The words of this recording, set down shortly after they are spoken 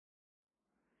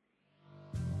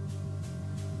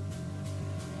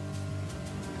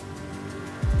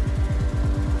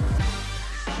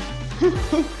All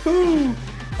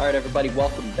right, everybody,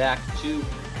 welcome back to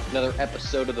another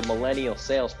episode of the Millennial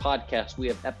Sales Podcast. We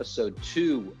have episode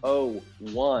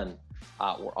 201.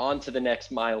 We're on to the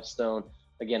next milestone.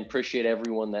 Again, appreciate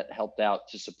everyone that helped out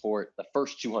to support the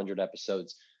first 200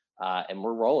 episodes, and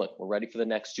we're rolling. We're ready for the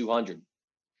next 200.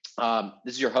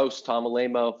 This is your host, Tom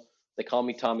Alemo. They call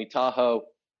me Tommy Tahoe.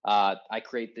 I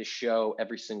create this show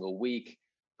every single week,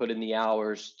 put in the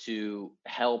hours to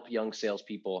help young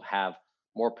salespeople have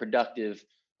more productive,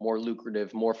 more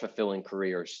lucrative, more fulfilling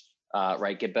careers,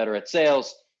 right? Get better at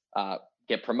sales,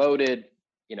 get promoted,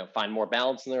 find more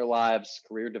balance in their lives,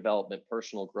 career development,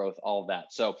 personal growth, all of that.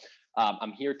 So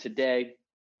I'm here today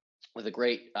with a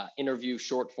great interview,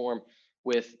 short form,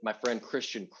 with my friend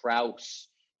Christian Kraus.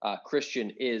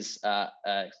 Christian is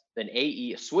an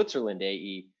AE, a Switzerland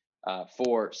AE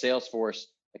for Salesforce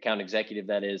account executive.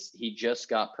 That is, he just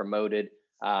got promoted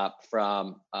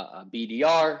from a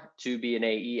BDR to be an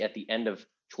AE at the end of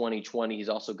 2020. He's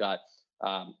also got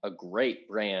a great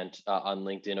brand on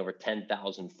LinkedIn, over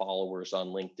 10,000 followers on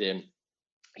LinkedIn.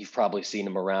 You've probably seen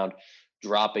him around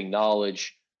dropping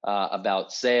knowledge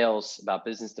about sales, about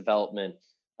business development,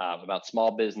 about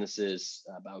small businesses,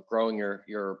 about growing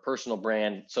your personal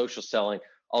brand, social selling,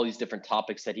 all these different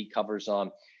topics that he covers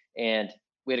on. And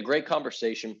we had a great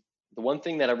conversation. The one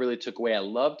thing that I really took away, I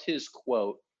loved his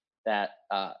quote that,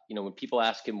 when people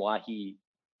ask him why he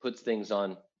puts things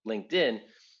on LinkedIn,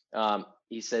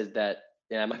 he says that,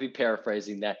 and I might be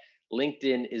paraphrasing, that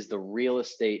LinkedIn is the real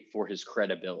estate for his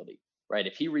credibility, right?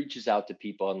 If he reaches out to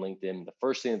people on LinkedIn, the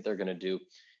first thing that they're going to do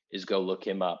is go look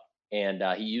him up. And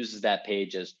he uses that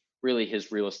page as really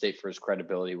his real estate for his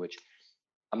credibility, which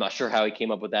I'm not sure how he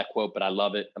came up with that quote, but I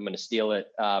love it. I'm going to steal it,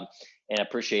 and I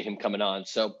appreciate him coming on.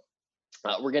 So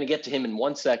we're going to get to him in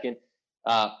 1 second.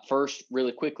 First,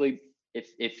 really quickly,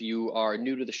 if you are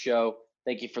new to the show,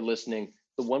 thank you for listening.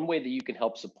 The one way that you can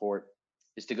help support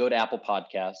is to go to Apple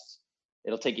Podcasts.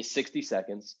 It'll take you 60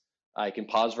 seconds. You can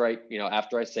pause right,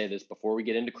 after I say this, before we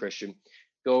get into Christian.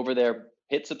 Go over there,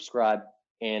 hit subscribe,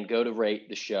 and go to rate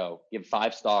the show. Give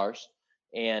 5 stars.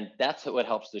 And that's what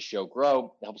helps the show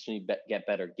grow. It helps me get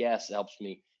better guests. It helps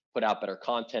me put out better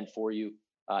content for you.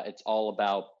 It's all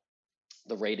about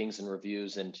the ratings and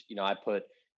reviews. And, I put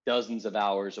dozens of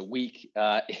hours a week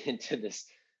into this,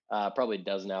 probably a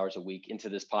dozen hours a week into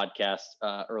this podcast,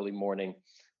 early morning,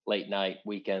 late night,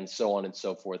 weekends, so on and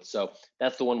so forth. So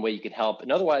that's the one way you can help.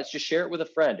 And otherwise, just share it with a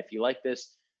friend. If you like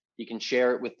this, you can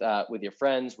share it with your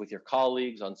friends, with your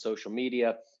colleagues on social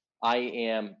media. I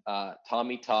am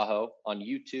Tommy Tahoe on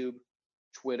YouTube,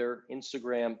 Twitter,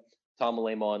 Instagram, Tom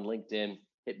Alemo on LinkedIn.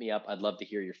 Hit me up. I'd love to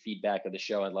hear your feedback of the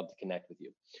show. I'd love to connect with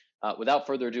you. Without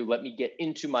further ado, let me get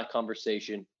into my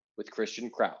conversation with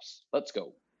Christian Kraus. Let's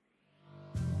go.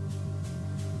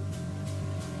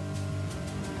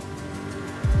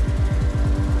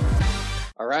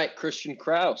 All right, Christian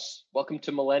Kraus, welcome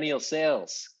to Millennial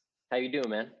Sales. How you doing,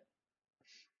 man?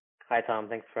 Hi, Tom.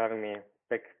 Thanks for having me.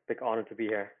 Big honor to be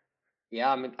here.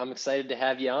 Yeah, I'm excited to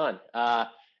have you on. Are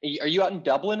you out in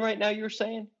Dublin right now, you were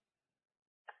saying?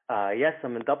 Yes,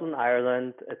 I'm in Dublin,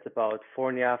 Ireland. It's about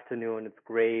 4 in the afternoon. It's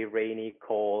gray, rainy,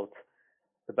 cold.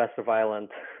 The best of Ireland.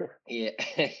 Yeah.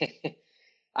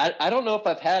 I don't know if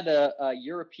I've had a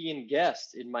European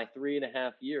guest in my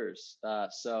 3.5 years.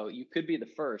 So you could be the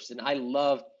first. And I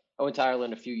went to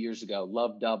Ireland a few years ago.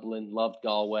 Loved Dublin, loved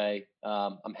Galway.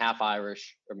 I'm half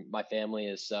Irish, or my family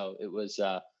is. So it was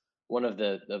one of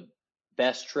the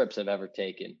best trips I've ever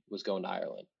taken was going to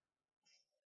Ireland.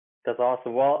 That's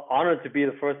awesome. Well, honored to be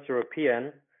the first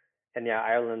European. And yeah,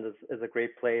 Ireland is a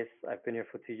great place. I've been here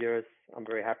for 2 years. I'm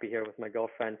very happy here with my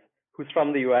girlfriend, who's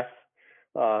from the US,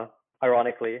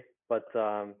 ironically. But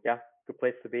yeah, good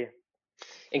place to be.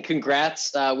 And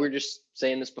congrats. We were just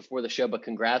saying this before the show, but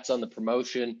congrats on the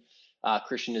promotion.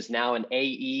 Christian is now an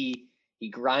AE. He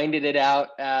grinded it out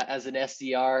as an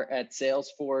SDR at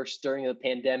Salesforce during the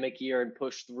pandemic year and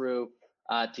pushed through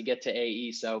to get to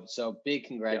AE. So big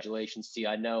congratulations to you.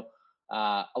 I know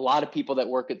a lot of people that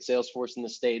work at Salesforce in the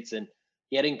States, and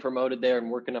getting promoted there and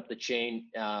working up the chain.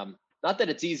 Not that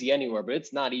it's easy anywhere, but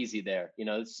it's not easy there.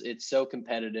 It's so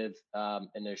competitive,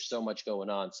 and there's so much going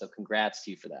on. So congrats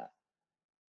to you for that.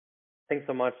 Thanks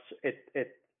so much.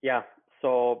 Yeah.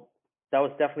 So that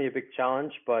was definitely a big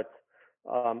challenge, but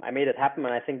I made it happen.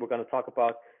 And I think we're going to talk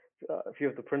about a few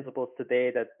of the principles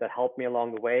today that helped me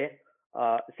along the way.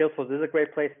 Salesforce is a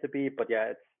great place to be, but yeah,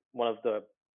 it's one of the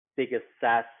biggest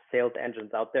SaaS sales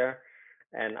engines out there,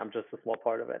 and I'm just a small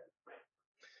part of it.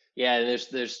 Yeah,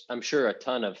 there's I'm sure a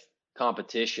ton of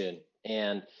competition.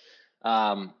 And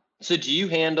so do you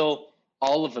handle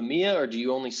all of EMEA, or do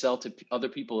you only sell to other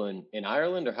people in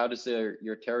Ireland, or how does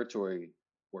your territory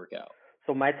work out?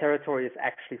 So my territory is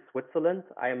actually Switzerland.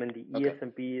 I am in the Okay.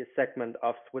 ESMB segment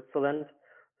of Switzerland.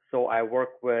 So I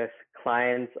work with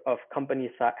clients of company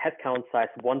headcount size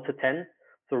 1 to 10.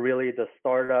 So really the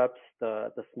startups,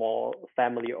 the small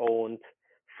family-owned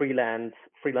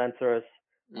freelancers,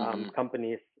 Hmm.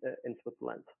 companies in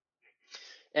Switzerland.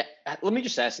 Let me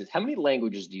just ask this: how many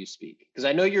languages do you speak? Because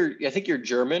I know I think you're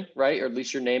German, right? Or at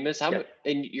least your name is. Yes.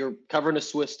 And you're covering a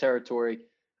Swiss territory.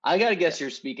 I gotta Yes.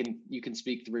 guess you can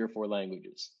speak 3 or 4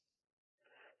 languages.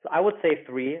 So I would say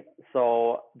three.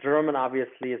 So German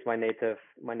obviously is my native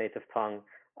tongue.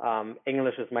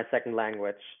 English is my second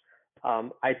language.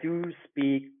 I do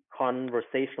speak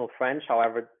conversational French.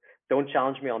 However, don't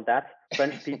challenge me on that.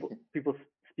 French people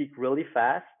speak really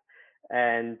fast,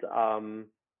 and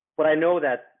but I know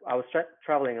that I was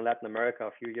traveling in Latin America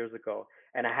a few years ago,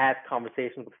 and I had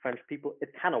conversations with French people. It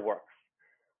kind of works.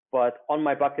 But on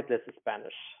my bucket list is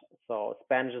Spanish. So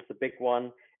Spanish is the big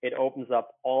one. It opens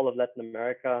up all of Latin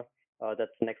America.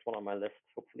 That's the next one on my list,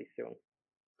 hopefully soon.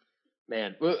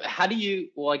 Man, well,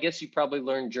 I guess you probably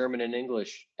learned German and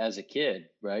English as a kid,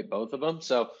 right? Both of them.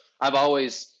 So I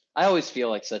always feel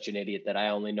like such an idiot that I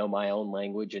only know my own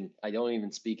language and I don't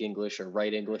even speak English or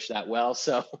write English that well.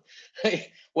 So,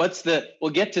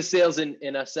 we'll get to sales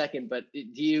in a second, but Yeah.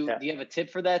 do you have a tip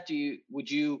for that?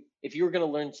 If you were going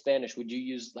to learn Spanish, would you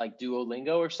use like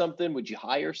Duolingo or something? Would you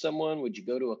hire someone? Would you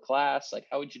go to a class? Like,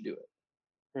 how would you do it?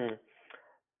 Hmm.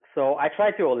 So I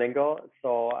tried Duolingo.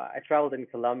 So I traveled in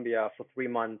Colombia for 3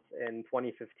 months in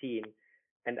 2015.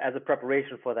 And as a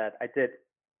preparation for that, I did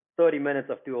 30 minutes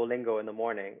of Duolingo in the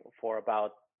morning for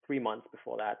about 3 months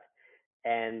before that.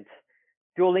 And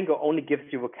Duolingo only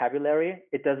gives you vocabulary.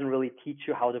 It doesn't really teach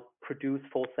you how to produce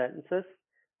full sentences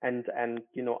and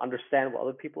understand what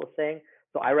other people are saying.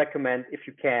 So I recommend, if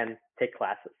you can, take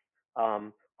classes.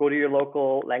 Go to your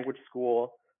local language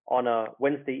school on a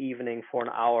Wednesday evening for an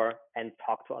hour and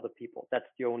talk to other people. That's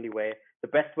the only way. The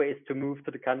best way is to move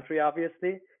to the country,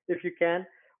 obviously, if you can.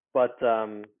 But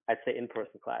I'd say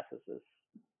in-person classes is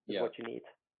Yeah. what you need.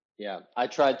 Yeah, I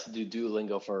tried to do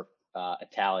Duolingo for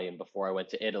Italian before I went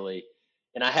to Italy,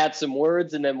 and I had some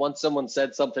words, and then once someone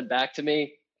said something back to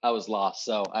me, I was lost.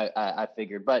 So I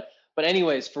figured, but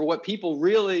anyways, for what people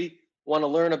really want to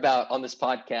learn about on this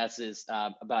podcast is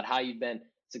about how you've been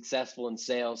successful in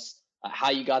sales, how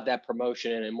you got that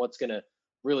promotion, and what's going to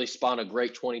really spawn a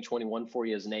great 2021 for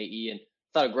you as an AE. And I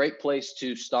thought a great place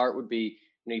to start would be,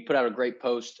 you put out a great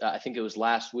post. I think it was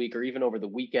last week or even over the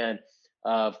weekend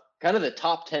of kind of the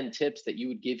top 10 tips that you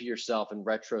would give yourself in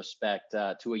retrospect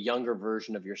to a younger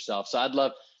version of yourself. So I'd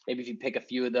love maybe if you pick a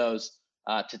few of those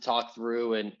to talk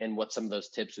through and what some of those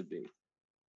tips would be.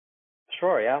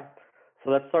 Sure, yeah. So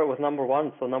let's start with number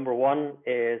one. So number one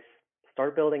is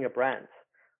start building a brand.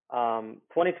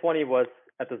 2020 was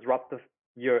a disruptive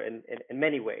year in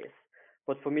many ways.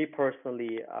 But for me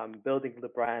personally, building the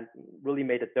brand really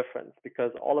made a difference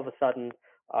because all of a sudden,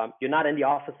 you're not in the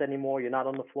office anymore. You're not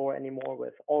on the floor anymore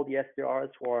with all the SDRs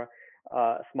who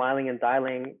are smiling and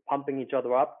dialing, pumping each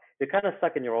other up. You're kind of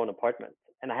stuck in your own apartment.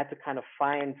 And I had to kind of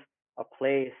find a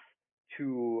place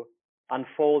to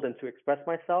unfold and to express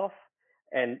myself.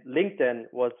 And LinkedIn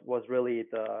was really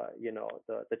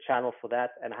the channel for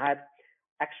that. And I had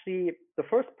actually the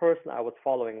first person I was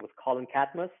following was Colin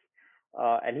Cadmus,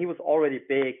 and he was already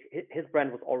big. His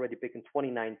brand was already big in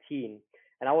 2019,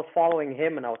 and I was following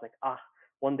him, and I was like,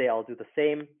 one day I'll do the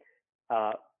same.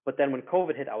 But then when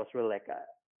COVID hit, I was really like,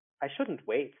 I shouldn't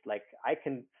wait. Like I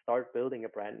can start building a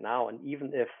brand now, and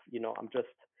even if I'm just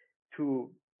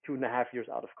 2.5 years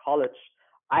out of college,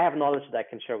 I have knowledge that I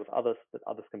can share with others that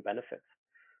others can benefit.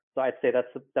 So I'd say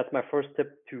that's my first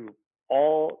tip to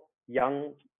all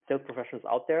young sales professionals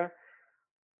out there.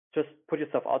 Just put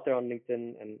yourself out there on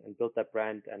LinkedIn and build that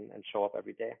brand and show up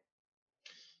every day.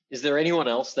 Is there anyone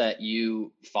else that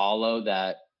you follow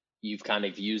that you've kind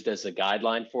of used as a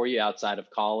guideline for you outside of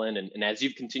Colin? And as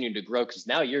you've continued to grow, because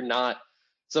now you're not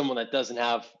someone that doesn't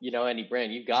have, any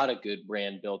brand, you've got a good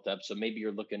brand built up. So maybe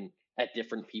you're looking at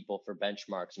different people for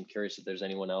benchmarks. I'm curious if there's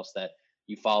anyone else that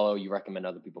you follow, you recommend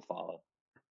other people follow.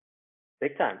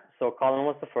 Big time. So Colin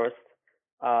was the first.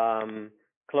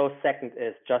 Close second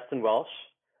is Justin Welsh.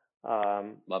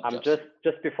 Love I'm Justin.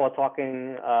 just before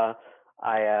talking.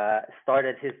 I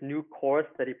started his new course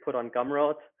that he put on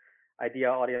Gumroad,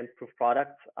 Idea Audience Proof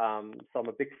Product. So I'm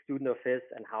a big student of his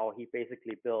and how he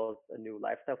basically builds a new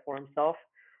lifestyle for himself.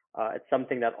 It's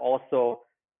something that also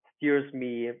steers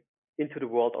me into the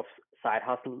world of side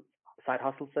hustles,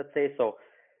 let's say. So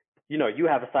you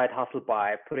have a side hustle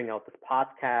by putting out this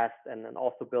podcast and then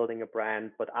also building a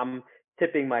brand, but I'm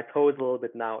tipping my toes a little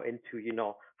bit now into,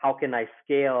 how can I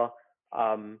scale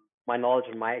my knowledge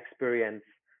and my experience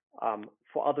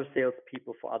for other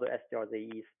salespeople, for other SDRs,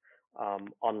 AEs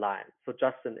online. So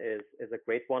Justin is a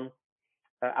great one.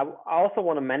 I also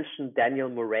want to mention Daniel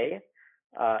Murray.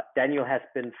 Daniel has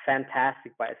been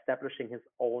fantastic by establishing his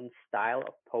own style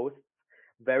of posts,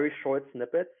 very short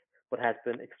snippets, but has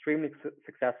been extremely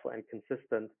successful and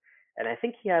consistent. And I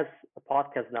think he has a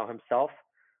podcast now himself,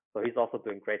 so he's also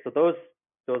doing great. So those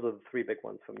are the three big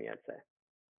ones for me, I'd say.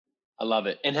 I love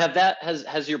it. And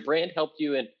has your brand helped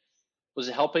you, and was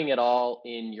it helping at all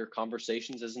in your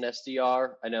conversations as an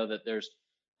SDR? I know that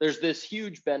there's this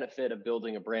huge benefit of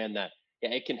building a brand that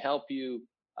it can help you,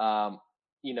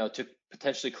 to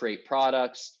potentially create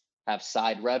products, have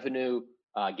side revenue,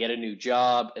 get a new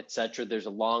job, etc. There's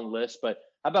a long list, but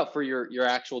how about for your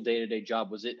actual day-to-day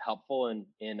job? Was it helpful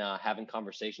in having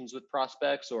conversations with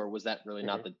prospects, or was that really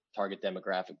not the target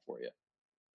demographic for you?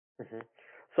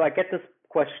 So I get this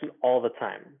question all the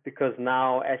time, because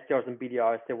now SDRs and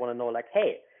BDRs, they want to know, like,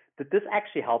 hey, did this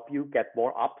actually help you get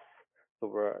more ups? So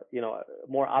we're,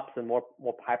 more ups and more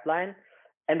pipeline.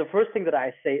 And the first thing that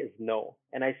I say is no.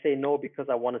 And I say no because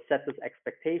I want to set this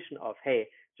expectation of, hey,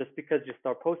 just because you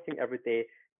start posting every day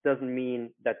doesn't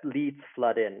mean that leads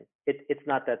flood in. It's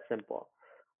not that simple.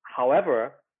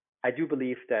 However, I do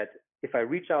believe that if I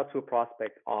reach out to a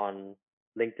prospect on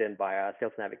LinkedIn via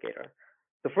Sales Navigator,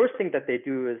 the first thing that they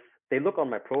do is they look on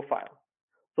my profile.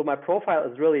 So my profile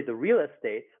is really the real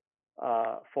estate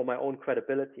for my own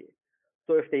credibility.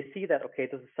 So if they see that, okay,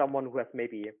 this is someone who has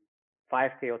maybe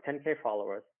 5K or 10K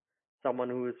followers, someone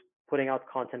who is putting out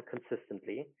content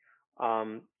consistently,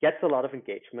 gets a lot of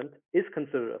engagement, is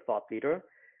considered a thought leader,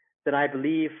 then I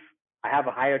believe I have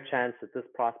a higher chance that this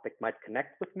prospect might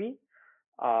connect with me,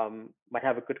 might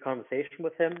have a good conversation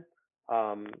with him.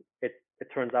 It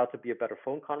turns out to be a better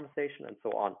phone conversation, and so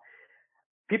on.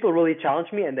 People really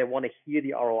challenge me and they want to hear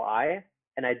the ROI.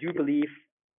 And I do believe,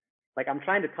 like, I'm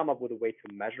trying to come up with a way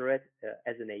to measure it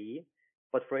as an AE.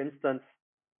 But for instance,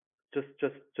 just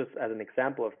as an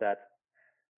example of that,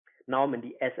 now I'm in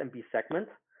the SMB segment.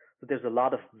 So there's a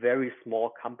lot of very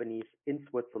small companies in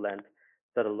Switzerland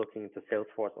that are looking into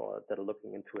Salesforce or that are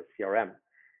looking into a CRM.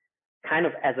 Kind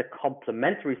of as a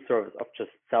complementary service of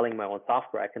just selling my own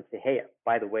software, I can say, hey,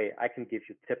 by the way, I can give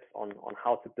you tips on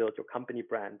how to build your company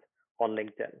brand on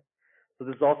LinkedIn. So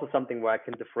this is also something where I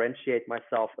can differentiate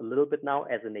myself a little bit now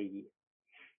as an AE.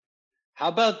 How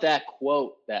about that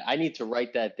quote that I need to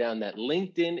write that down, that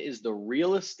LinkedIn is the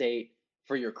real estate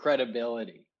for your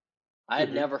credibility? I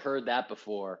had never heard that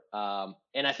before.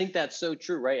 And I think that's so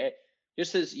true, right?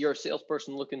 Just as you're a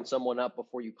salesperson looking someone up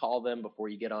before you call them, before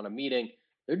you get on a meeting,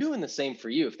 they're doing the same for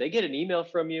you. If they get an email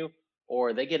from you,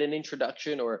 or they get an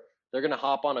introduction, or they're going to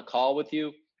hop on a call with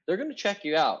you, they're going to check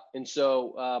you out. And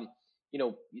so,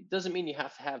 it doesn't mean you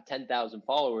have to have 10,000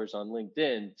 followers on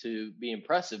LinkedIn to be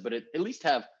impressive, but at least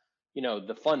have,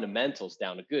 the fundamentals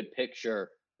down, a good picture,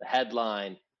 the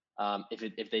headline.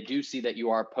 If they do see that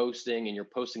you are posting and you're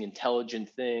posting intelligent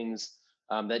things,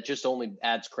 that just only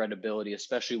adds credibility,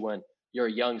 especially when you're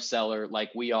a young seller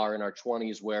like we are in our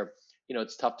 20s, where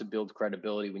it's tough to build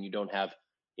credibility when you don't have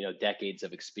decades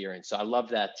of experience. So I love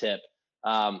that tip.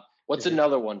 What's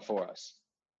another one for us?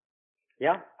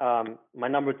 Yeah, my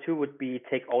number 2 would be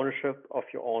take ownership of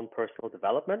your own personal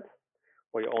development,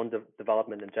 or your own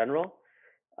development in general.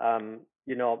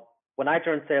 When I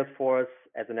joined Salesforce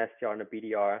as an SDR and a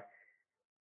BDR,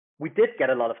 we did get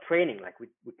a lot of training. Like we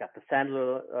got the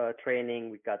Sandler training,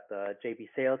 we got the JB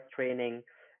Sales training.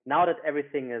 Now that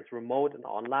everything is remote and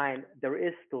online, there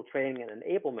is still training and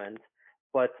enablement,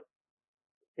 but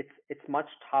it's much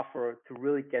tougher to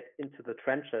really get into the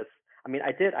trenches. I mean,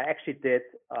 I actually did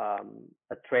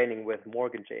a training with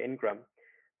Morgan J. Ingram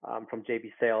from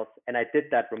JB Sales, and I did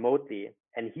that remotely,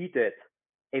 and he did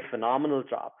a phenomenal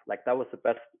job. Like, that was the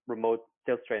best remote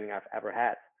sales training I've ever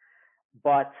had.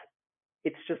 But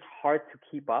it's just hard to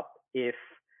keep up if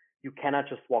you cannot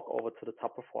just walk over to the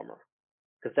top performer,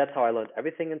 because that's how I learned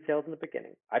everything in sales in the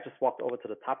beginning. I just walked over to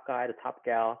the top guy, the top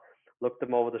gal, looked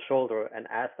them over the shoulder and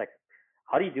asked, like,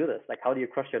 how do you do this? Like, how do you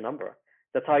crush your number?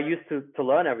 That's how I used to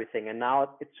learn everything. And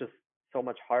now it's just so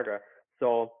much harder.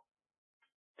 So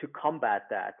to combat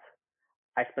that,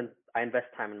 I invest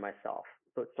time in myself.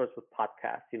 So it starts with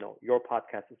podcasts. Your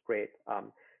podcast is great.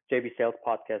 JB Sales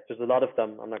podcast. There's a lot of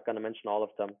them. I'm not going to mention all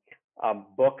of them.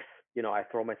 Books. I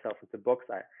throw myself into books.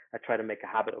 I try to make a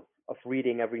habit of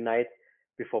reading every night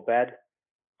before bed.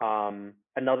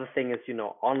 Another thing is,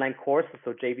 online courses.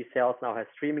 So JB Sales now has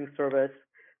streaming service.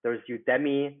 There's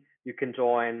Udemy. You can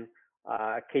join.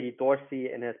 Katie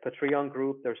Dorsey in his Patreon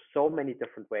group. There's so many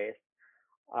different ways.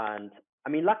 And I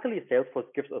mean, luckily Salesforce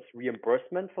gives us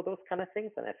reimbursement for those kind of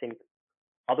things, and I think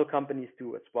other companies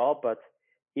do as well. But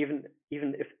even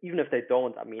if they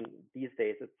don't, I mean, these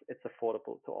days it's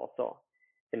affordable to also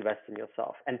invest in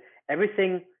yourself. And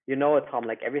everything, Tom,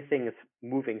 like everything is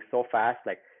moving so fast.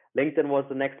 Like LinkedIn was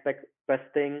the next best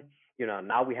thing.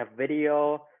 Now we have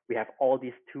video, we have all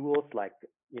these tools like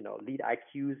Lead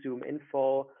IQ, Zoom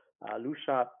Info,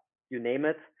 Lucia, you name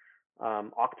it,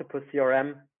 Octopus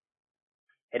CRM,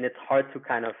 and it's hard to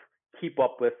kind of keep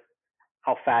up with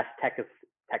how fast tech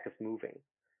is moving.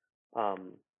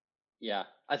 Yeah,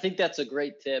 I think that's a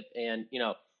great tip. And,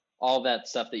 all that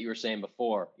stuff that you were saying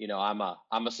before, I'm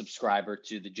a subscriber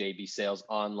to the JB Sales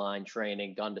online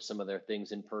training, gone to some of their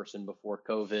things in person before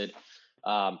COVID.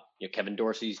 Kevin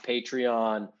Dorsey's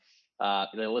Patreon,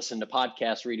 they listen to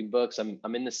podcasts, reading books.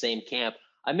 I'm in the same camp.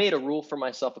 I made a rule for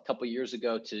myself a couple of years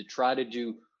ago to try to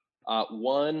do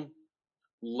one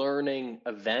learning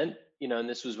event, and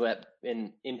this was what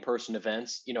in-person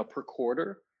events, per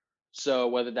quarter. So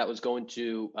whether that was going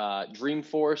to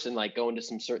Dreamforce and like going to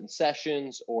some certain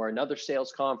sessions, or another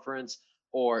sales conference,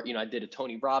 or I did a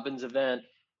Tony Robbins event,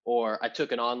 or I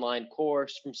took an online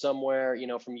course from somewhere,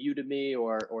 from Udemy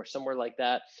or somewhere like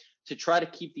that, to try to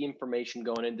keep the information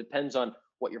going. And it depends on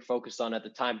what you're focused on at the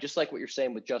time. Just like what you're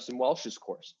saying with Justin Welsh's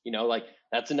course, like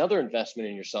that's another investment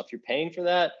in yourself. You're paying for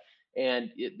that, and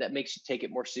that makes you take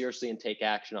it more seriously and take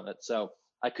action on it. So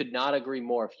I could not agree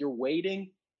more. If you're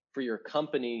waiting for your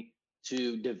company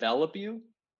to develop you,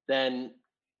 then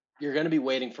you're going to be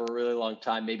waiting for a really long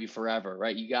time, maybe forever,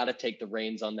 right? You got to take the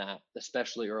reins on that,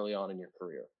 especially early on in your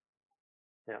career.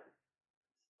 Yeah,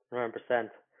 100%.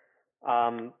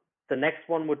 The next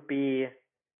one would be,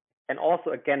 and also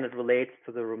again, it relates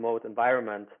to the remote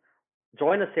environment,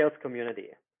 join a sales community.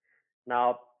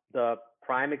 Now, the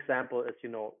prime example is,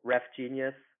 Ref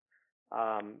Genius.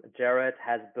 Jared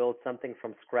has built something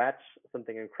from scratch,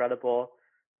 something incredible.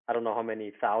 I don't know how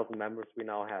many thousand members we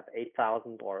now have,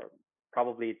 8,000 or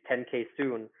probably 10K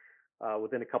soon,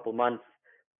 within a couple months.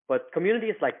 But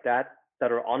communities like that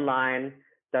are online,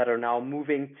 that are now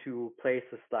moving to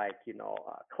places like,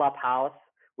 Clubhouse,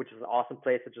 which is an awesome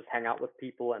place to just hang out with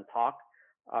people and talk,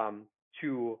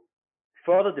 to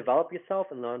further develop yourself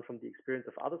and learn from the experience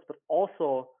of others, but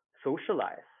also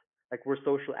socialize. Like, we're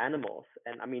social animals.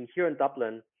 And I mean, here in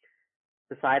Dublin,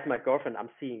 besides my girlfriend, I'm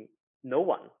seeing no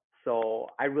one. So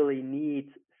I really need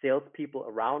salespeople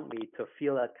around me to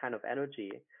feel that kind of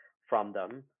energy from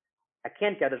them. I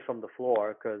can't get it from the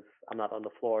floor because I'm not on the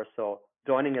floor. So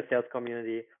joining a sales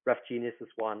community, Ref Genius is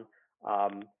one.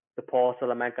 The Paul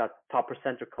Salamanca Top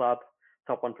Percenter Club,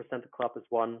 Top 1% Club is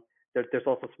one. There's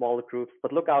also smaller groups,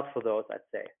 but look out for those, I'd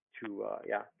say, to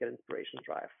get inspiration,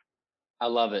 drive. I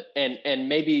love it. And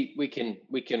maybe we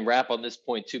can wrap on this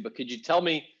point too, but could you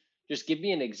just give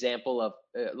me an example of,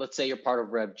 let's say you're part of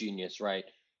Rev Genius, right?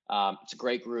 It's a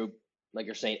great group, like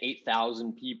you're saying,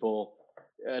 8,000 people,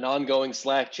 an ongoing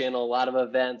Slack channel, a lot of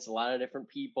events, a lot of different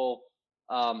people.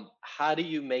 How do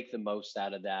you make the most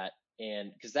out of that?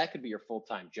 And because that could be your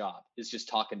full-time job, is just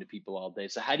talking to people all day.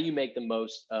 So how do you make the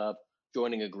most of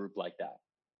joining a group like that?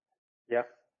 Yeah.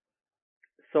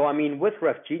 So, I mean, with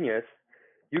Ref Genius,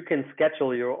 you can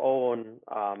schedule your own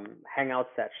hangout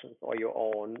sessions or your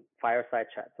own fireside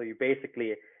chat. So you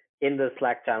basically, in the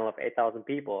Slack channel of 8,000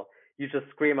 people, you just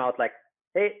scream out like,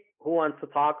 hey, who wants to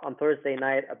talk on Thursday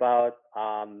night about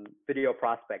video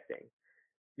prospecting?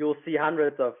 You'll see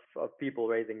hundreds of people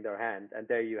raising their hand, and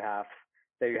there you have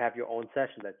your own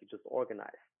session that you just organize.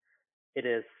 It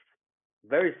is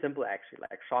very simple, actually,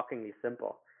 like shockingly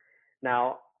simple.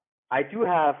 Now, I do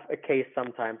have a case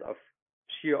sometimes of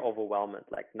sheer overwhelmment.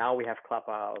 Like, now we have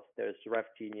Clubhouse, there's Ref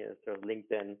Genius, there's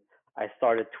LinkedIn. I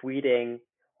started tweeting.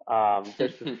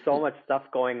 There's just so much stuff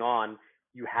going on.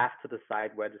 You have to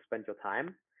decide where to spend your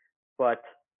time. But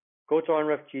go join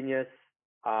Ref Genius,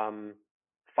 find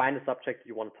a subject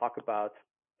you want to talk about,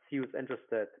 see who's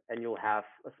interested, and you'll have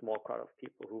a small crowd of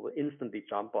people who will instantly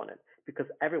jump on it because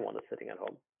everyone is sitting at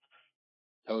home.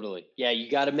 Totally. Yeah, you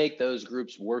got to make those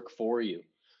groups work for you.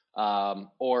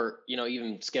 Or,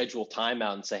 even schedule time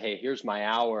out and say, hey, here's my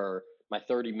hour, or my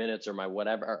 30 minutes, or my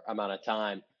whatever amount of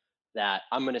time that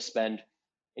I'm going to spend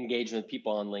engaging with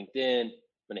people on LinkedIn. I'm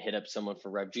going to hit up someone for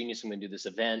Rev Genius. I'm going to do this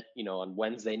event, on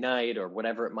Wednesday night or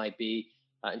whatever it might be,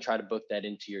 and try to book that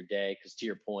into your day. Because to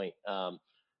your point,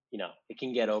 it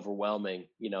can get overwhelming,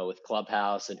 with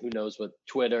Clubhouse, and who knows what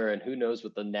Twitter, and who knows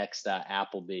what the next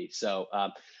app will be. So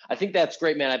I think that's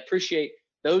great, man. I appreciate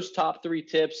those top 3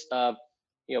 tips of,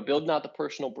 building out the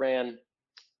personal brand,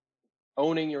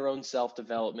 owning your own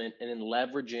self-development, and then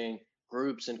leveraging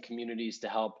groups and communities to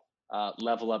help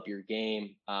level up your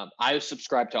game. I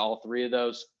subscribe to all three of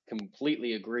those.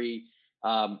 Completely agree.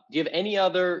 Do you have any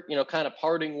other, kind of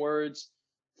parting words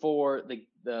for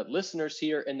the listeners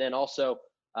here? And then also,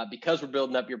 because we're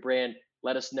building up your brand,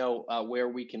 let us know where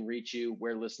we can reach you,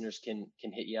 where listeners can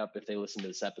hit you up if they listen to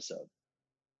this episode.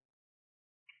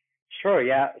 Sure.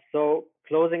 Yeah. So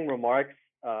closing remarks.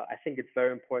 I think it's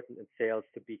very important in sales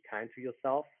to be kind to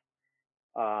yourself.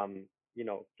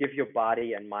 Give your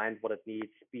body and mind what it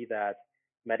needs, be that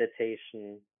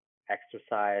meditation,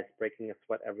 exercise, breaking a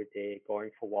sweat every day,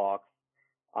 going for walks,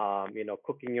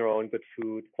 cooking your own good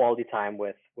food, quality time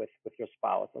with your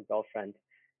spouse or girlfriend.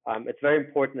 It's very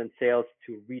important in sales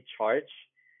to recharge.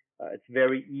 It's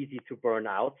very easy to burn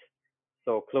out.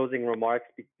 So closing remarks,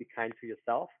 be kind to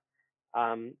yourself.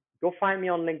 Go find me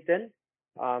on LinkedIn,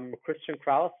 Christian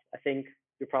Kraus. I think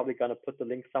you're probably going to put the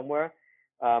link somewhere.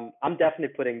 I'm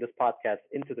definitely putting this podcast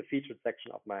into the featured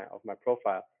section of my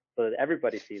profile so that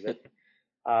everybody sees it.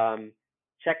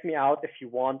 Check me out if you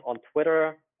want on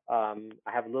Twitter. I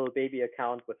have a little baby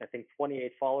account with I think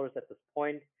 28 followers at this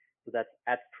point. So that's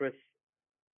at Chris.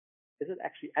 Is it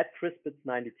actually at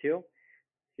ChrisBits92?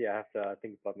 See, I have to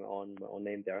think about my own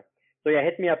name there. So yeah,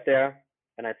 hit me up there,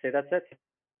 and I'd say that's it.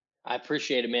 I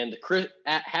appreciate it, man.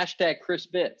 Hashtag Chris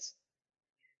Bits.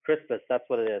 Chris Bits, that's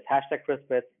what it is. Hashtag Chris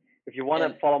Bits. If you want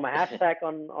to follow my hashtag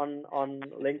on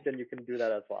LinkedIn, you can do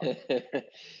that as well.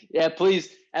 Yeah, please,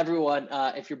 everyone.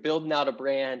 If you're building out a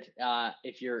brand,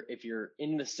 if you're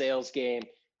in the sales game,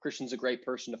 Christian's a great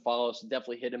person to follow. So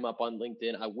definitely hit him up on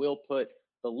LinkedIn. I will put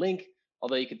the link,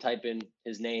 although you can type in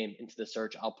his name into the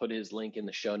search. I'll put his link in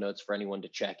the show notes for anyone to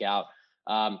check out.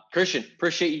 Christian,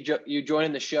 appreciate you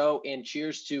joining the show, and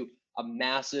cheers to a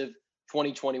massive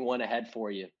 2021 ahead for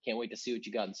you. Can't wait to see what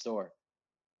you got in store.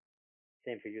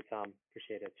 Same for you, Tom.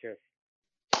 Appreciate it. Cheers.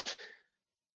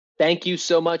 Thank you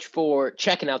so much for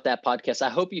checking out that podcast. I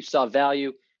hope you saw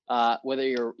value, whether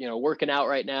you're, working out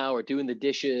right now or doing the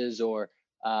dishes or,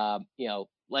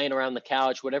 laying around the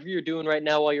couch, whatever you're doing right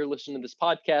now while you're listening to this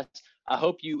podcast. I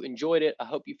hope you enjoyed it. I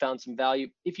hope you found some value.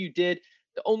 If you did,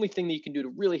 the only thing that you can do to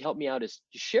really help me out is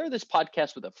to share this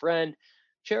podcast with a friend,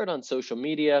 share it on social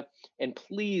media, and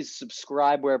please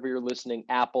subscribe wherever you're listening,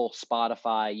 Apple,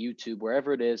 Spotify, YouTube,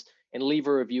 wherever it is, and leave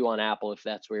a review on Apple if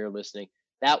that's where you're listening.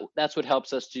 That's what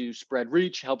helps us to spread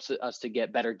reach, helps us to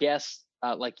get better guests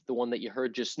like the one that you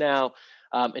heard just now,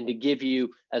 and to give you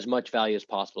as much value as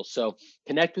possible. So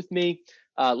connect with me,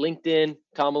 LinkedIn,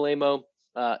 Tom Alemo,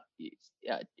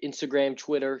 Instagram,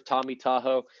 Twitter, Tommy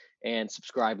Tahoe, and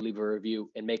subscribe, leave a review,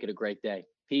 and make it a great day.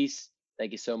 Peace.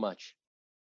 Thank you so much.